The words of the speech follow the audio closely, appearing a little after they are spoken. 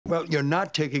Well, you're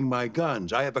not taking my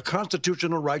guns. I have a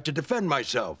constitutional right to defend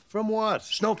myself. From what?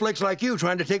 Snowflakes like you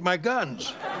trying to take my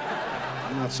guns.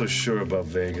 I'm not so sure about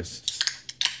Vegas.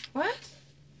 What?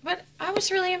 But I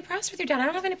was really impressed with your dad. I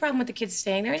don't have any problem with the kid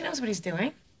staying there. He knows what he's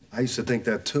doing. I used to think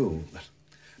that, too.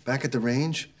 Back at the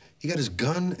range, he got his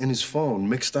gun and his phone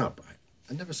mixed up.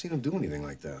 I'd never seen him do anything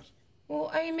like that. Well,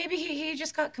 I mean, maybe he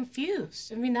just got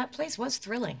confused. I mean, that place was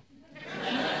thrilling.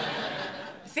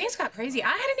 Things got crazy.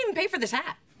 I didn't even pay for this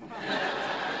hat.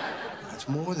 It's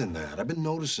more than that. I've been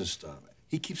noticing stuff.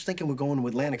 He keeps thinking we're going to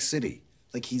Atlantic City,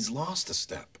 like he's lost a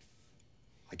step.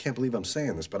 I can't believe I'm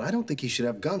saying this, but I don't think he should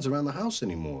have guns around the house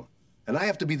anymore. And I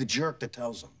have to be the jerk that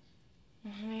tells him.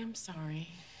 Honey, I'm sorry.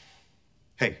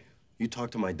 Hey, you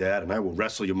talk to my dad, and I will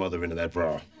wrestle your mother into that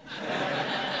bra.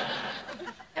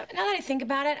 Now that I think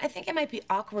about it, I think it might be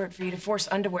awkward for you to force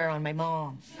underwear on my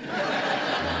mom.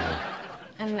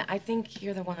 And I think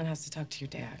you're the one that has to talk to your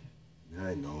dad.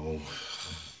 I know.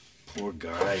 Poor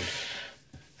guy.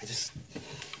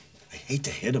 I hate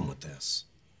to hit him with this.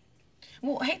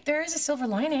 Well, hey, there is a silver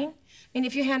lining. I mean,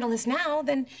 if you handle this now,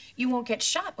 then you won't get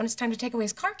shot when it's time to take away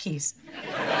his car keys.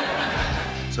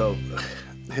 So,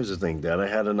 here's the thing, Dad. I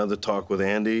had another talk with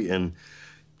Andy, and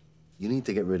you need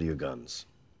to get rid of your guns.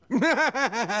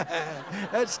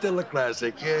 That's still a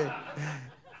classic.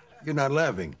 You're not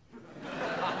laughing.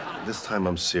 This time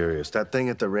I'm serious. That thing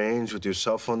at the range with your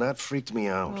cell phone, that freaked me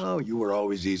out. Oh, you were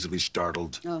always easily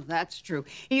startled. Oh, that's true.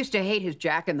 He used to hate his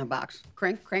jack-in-the-box.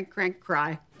 Crank, crank, crank,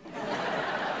 cry.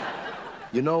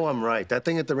 You know I'm right. That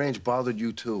thing at the range bothered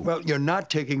you, too. Well, you're not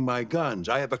taking my guns.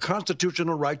 I have a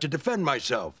constitutional right to defend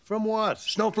myself. From what?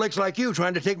 Snowflakes like you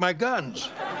trying to take my guns.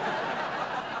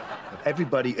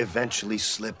 Everybody eventually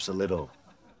slips a little.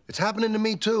 It's happening to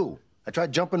me, too. I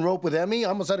tried jumping rope with Emmy. I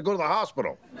almost had to go to the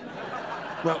hospital.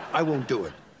 Well, I won't do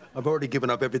it. I've already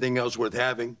given up everything else worth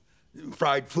having.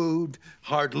 Fried food,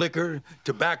 hard liquor,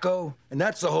 tobacco, and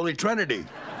that's the Holy Trinity.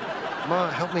 Ma,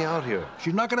 help me out here.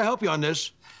 She's not going to help you on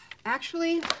this.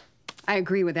 Actually, I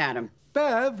agree with Adam.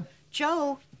 Bev?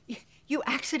 Joe, you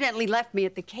accidentally left me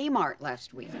at the Kmart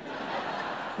last week.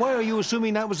 Why are you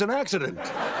assuming that was an accident? Look,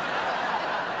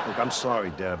 I'm sorry,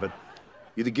 Dad, but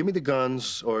either give me the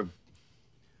guns or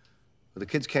the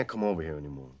kids can't come over here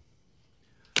anymore.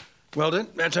 Well, then,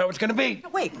 that's how it's going to be.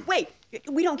 Wait.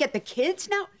 We don't get the kids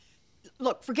now?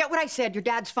 Look, forget what I said. Your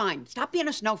dad's fine. Stop being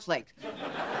a snowflake.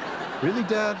 Really,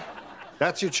 Dad?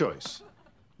 That's your choice.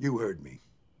 You heard me.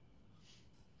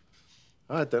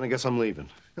 All right, then, I guess I'm leaving.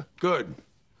 Good.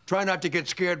 Try not to get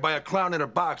scared by a clown in a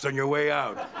box on your way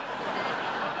out.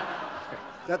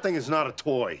 That thing is not a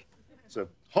toy. It's a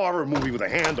horror movie with a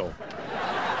handle.